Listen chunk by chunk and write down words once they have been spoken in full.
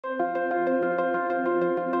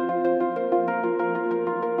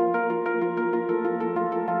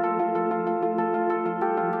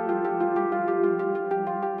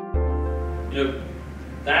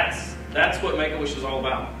that's what Make-A-Wish is all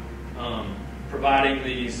about. Providing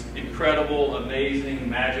these incredible, amazing,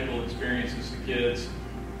 magical experiences to kids,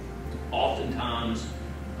 oftentimes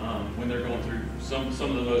when they're going through some of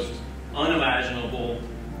the most unimaginable,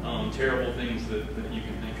 terrible things that you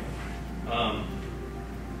can think of.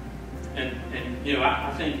 And you know,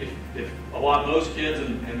 I think if most kids,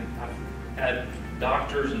 and I've had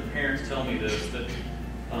doctors and parents tell me this, that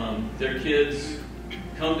their kids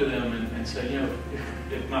come to them and say, you know,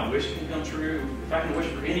 if my wish can come true, if I can wish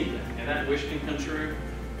for anything, and that wish can come true,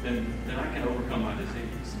 then I can overcome my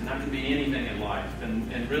disease, and I can be anything in life,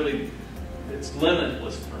 and really, it's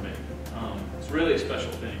limitless for me. It's really a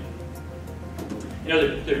special thing. You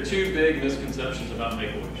know, there are two big misconceptions about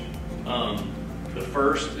Make-A-Wish. The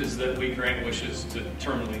first is that we grant wishes to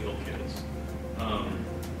terminally ill kids.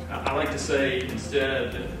 I like to say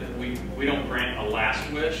instead that we don't grant a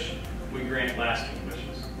last wish, we grant lasting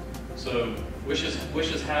wishes. So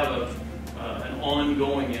wishes have an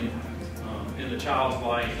ongoing impact in the child's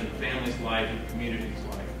life, in the family's life, in the community's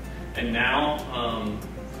life. And now,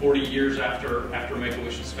 40 years after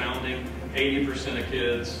Make-A-Wish's founding, 80% of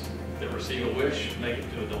kids that receive a wish make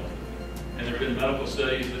it to adulthood. And there have been medical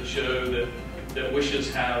studies that show that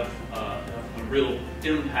wishes have a real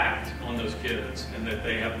impact on those kids, and that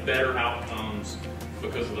they have better outcomes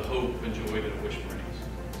because of the hope and joy that a wish brings.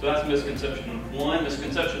 So that's misconception one.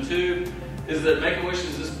 Misconception two is that Make-A-Wish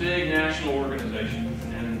is this big national organization,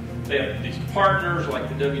 and they have these partners like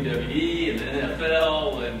the WWE and the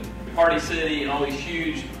NFL and Party City and all these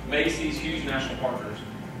huge Macy's, huge national partners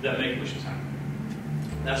that make wishes happen.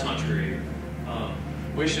 That's not true either.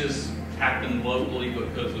 Wishes happen locally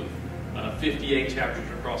because of 58 chapters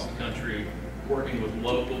across the country working with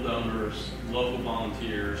local donors, local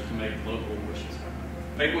volunteers to make local wishes happen.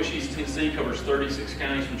 Make-A-Wish East Tennessee covers 36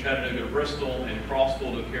 counties from Chattanooga to Bristol and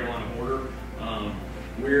Crossville to the Carolina border.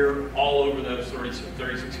 We're all over those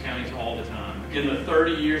 36 counties all the time. In the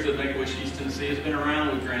 30 years that Make-A-Wish East Tennessee has been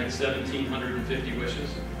around, we've granted 1,750 wishes.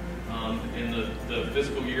 In the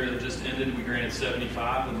fiscal year that just ended, we granted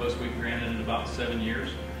 75, the most we've granted in about 7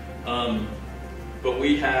 years. But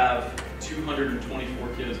we have 224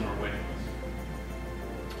 kids on our waiting list.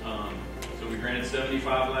 So we granted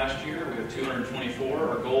 75 last year, we have 224.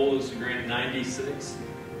 Our goal is to grant 96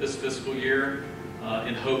 this fiscal year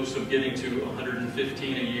in hopes of getting to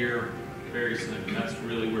 115 a year very soon. That's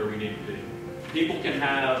really where we need to be. People can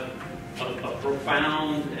have a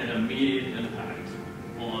profound and immediate impact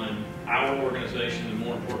on our organization, and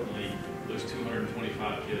more importantly, those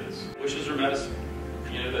 225 kids. Wishes are medicine.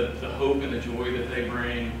 You know, the hope and the joy that they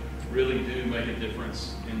bring really do make a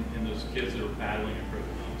difference in those kids that are battling a broken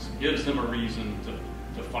homes. It gives them a reason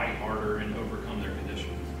to fight harder and overcome their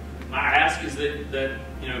condition. My ask is that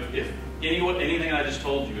you know, if anything I just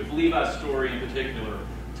told you, if Levi's story in particular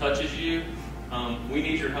touches you, we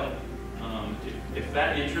need your help. If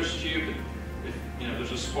that interests you, if you know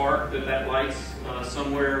there's a spark that lights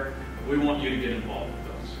somewhere, we want you to get involved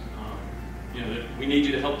with us. You know, we need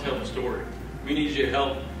you to help tell the story. We need you to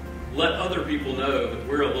help let other people know that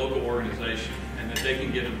we're a local organization and that they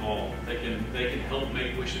can get involved. They can help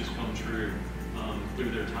make wishes come true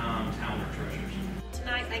through their time, talent, or treasures.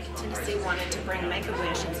 Tonight, Bank of Tennessee wanted to bring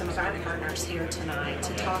Make-A-Wish and some of our partners here tonight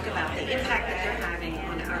to talk about the impact that they're having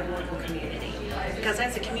on our local community. Because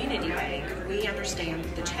as a community bank, we understand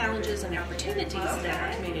the challenges and opportunities that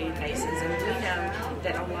our community faces, and we know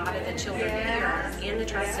that a lot of the children here in the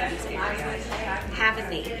Tri-Cities area have a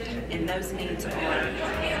need, and those needs are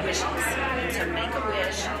wishes. And so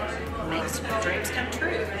Make-A-Wish makes dreams come true.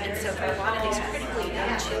 And so for a lot of these critically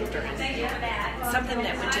ill children, something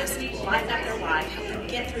that would just lighten up their life, help them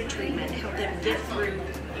get through treatment, help them get through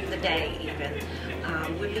the day even,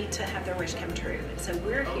 would be to have their wish come true. And so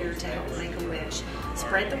we're here to help Make-A-Wish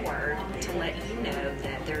spread the word, to let you know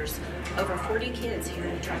that there's over 40 kids here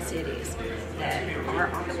in the Tri-Cities that are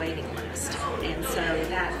on the waiting list. And so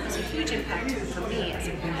that was a huge impact for me as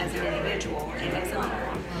an individual and as a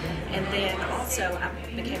mom. And then also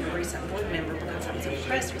I became a recent board member because I was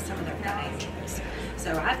impressed with some of their financials.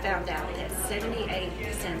 So I found out that 78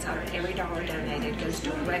 cents out of every dollar donated goes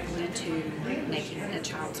directly to making a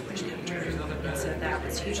child's wish come true. And so that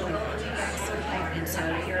was hugely important to us. And so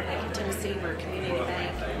here at Bank of Tennessee, we're a community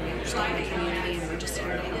bank. We understand the community, and we're just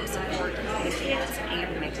here to help support the kids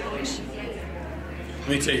and Make-A-Wish. Let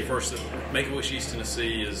me tell you first that Make-A-Wish East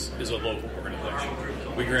Tennessee is a local organization.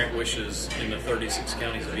 We grant wishes in the 36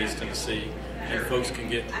 counties of East Tennessee, and folks can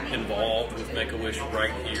get involved with Make-A-Wish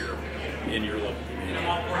right here in your local community.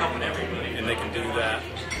 We're helping everybody. And they can do that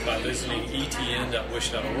by visiting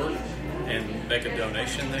etn.wish.org and make a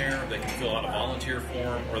donation there. They can fill out a volunteer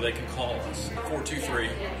form, or they can call us,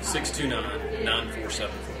 423-629-9474.